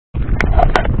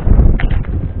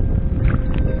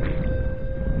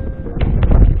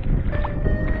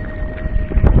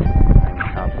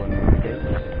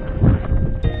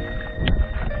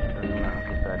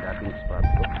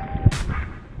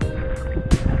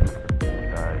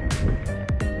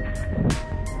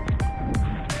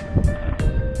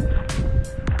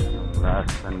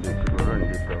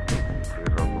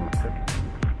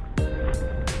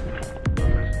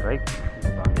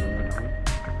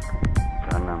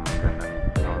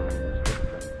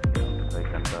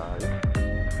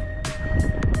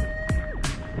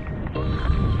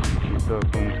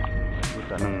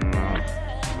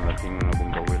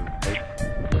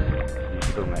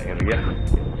ya.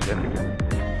 Yan.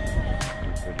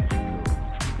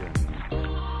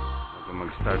 Bago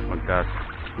mag-start mag-cast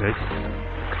guys.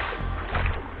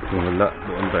 Kung wala,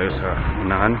 doon tayo sa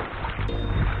unahan.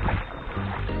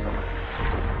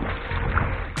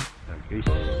 Guys,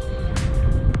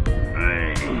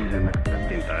 ay,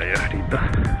 nakakatin tayo dito.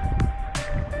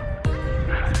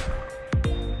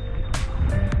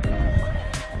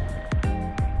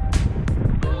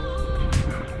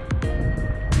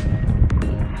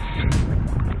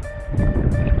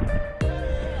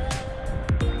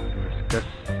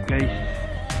 Guys,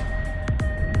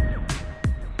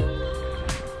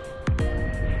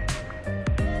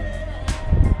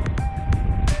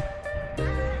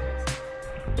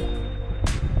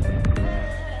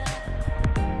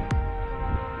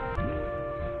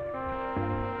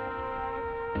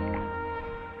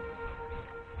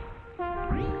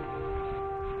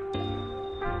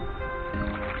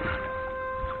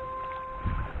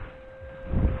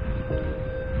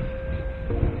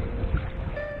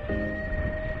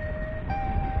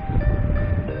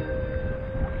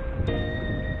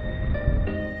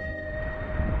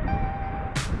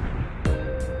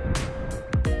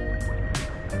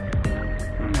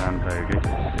 tayo guys.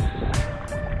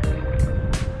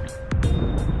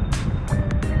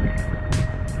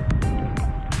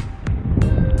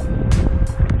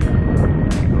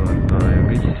 Doon tayo guys.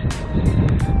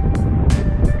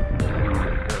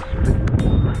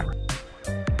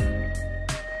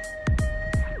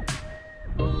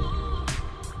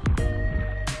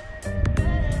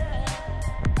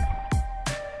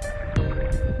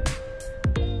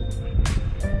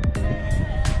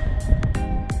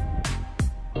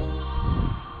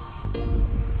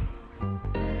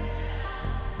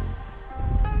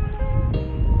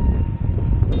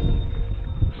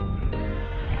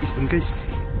 Guys,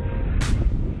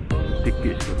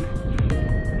 tikis ko nih.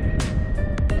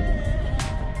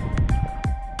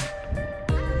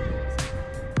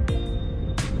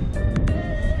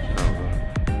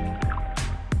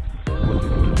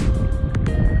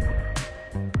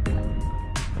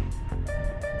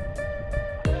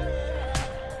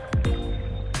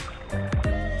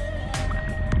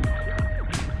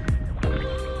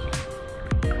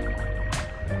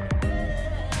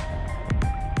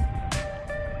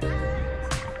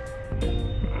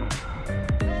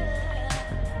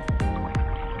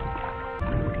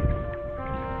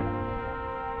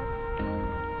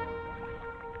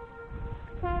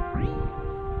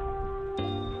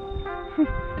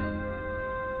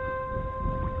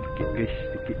 Guys,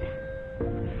 tiki.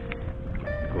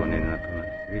 Kunin na ito na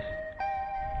guys.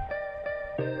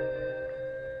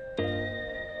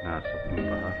 Nasok mo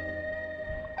ba ha?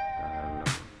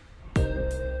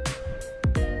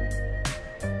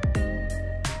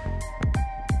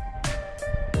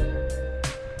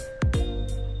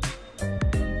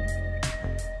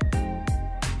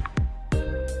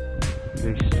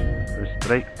 Guys, first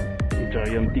strike.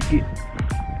 Giant tiki.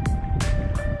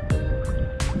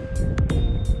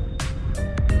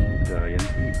 Giant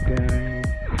tiki guys.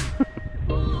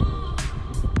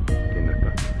 Kenapa?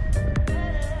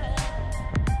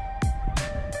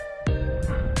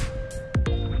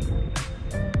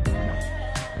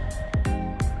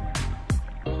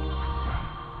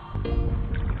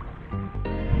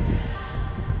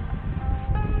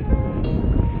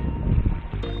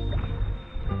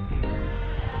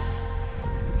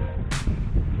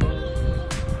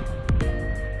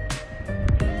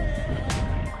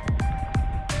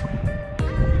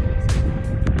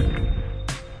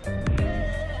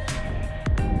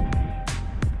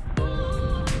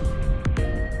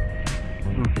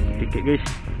 Ticket guys,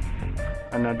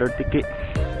 another ticket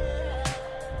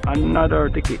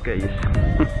guys.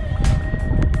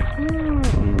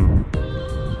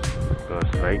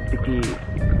 Cause right ticket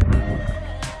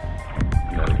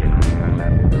lagyan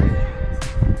natin guys.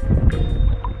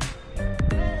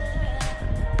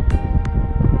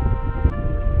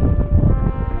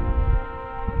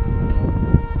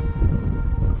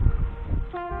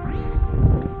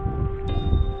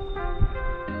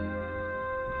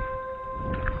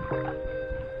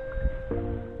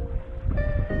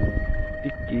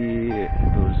 Tiki,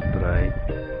 two strike,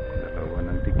 dalawa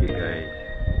ng tiki guys.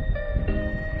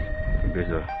 Guys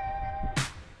oh.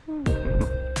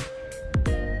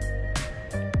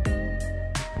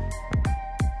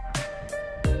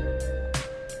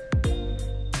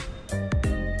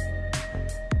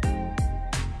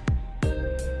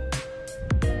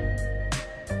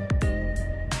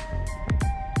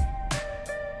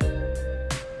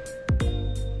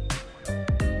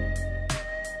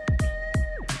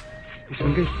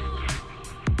 Listen guys.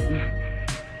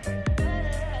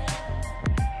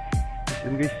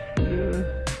 Listen guys.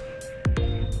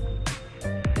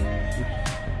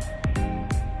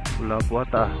 lapu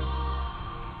ata.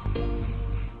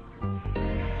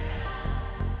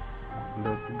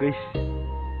 Lapu guys.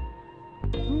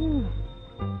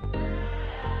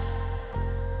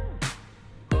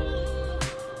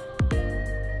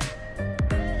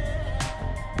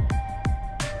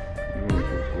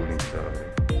 Kukuling tayo.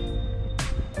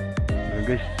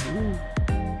 Guys.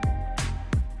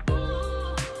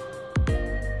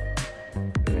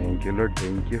 Thank you Lord,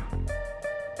 thank you.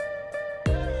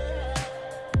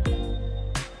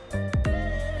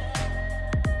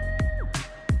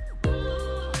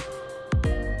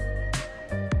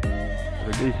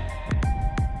 Guys,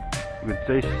 good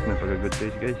size, napaka good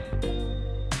size guys.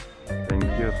 Thank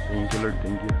you Lord,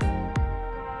 thank you.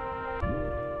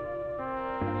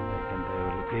 Ikan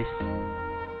tayo ulit guys.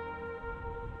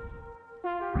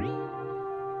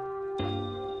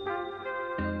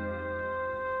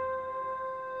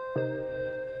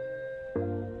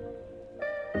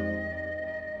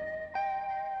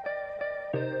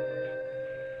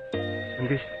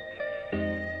 Guys,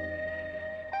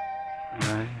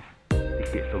 ay,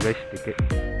 tiki to guys, tiki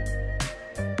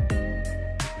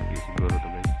siguro to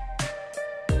guys,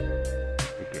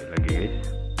 tiki lagi guys.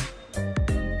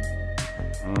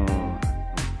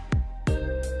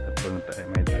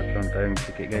 May tatlong tayong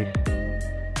tiki guys.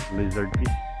 Lizard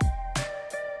fish.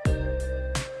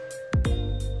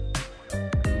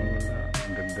 Wala,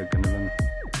 ang dagdag ka na lang.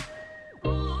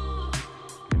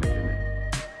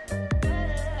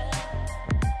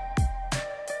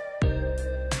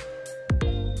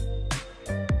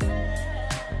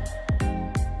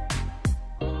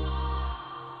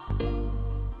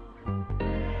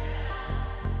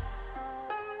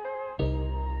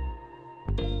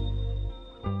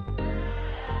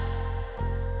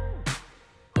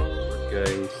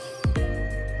 Guys,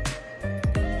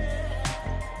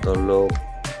 tulog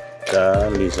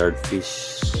ka lizard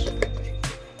fish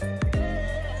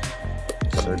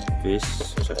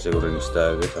sa siguro ng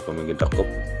isda guys, ako may gidakop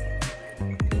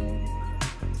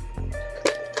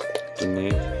ini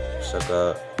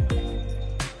saka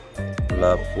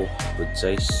lapu good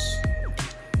size,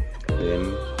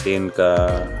 then 10 ka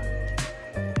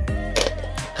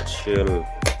shell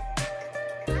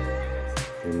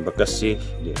yung bakasi,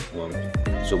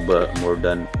 sobra more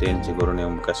than 10 siguro na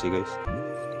yung bakasi guys,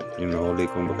 yung nahuli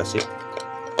kong bakasi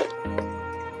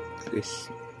guys,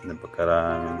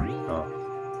 napakarami.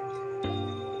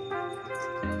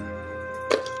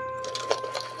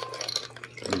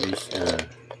 Guys,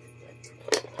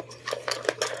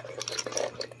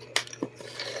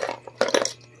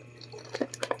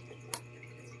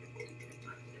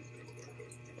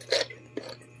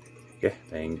 okay,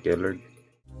 thank you Lord.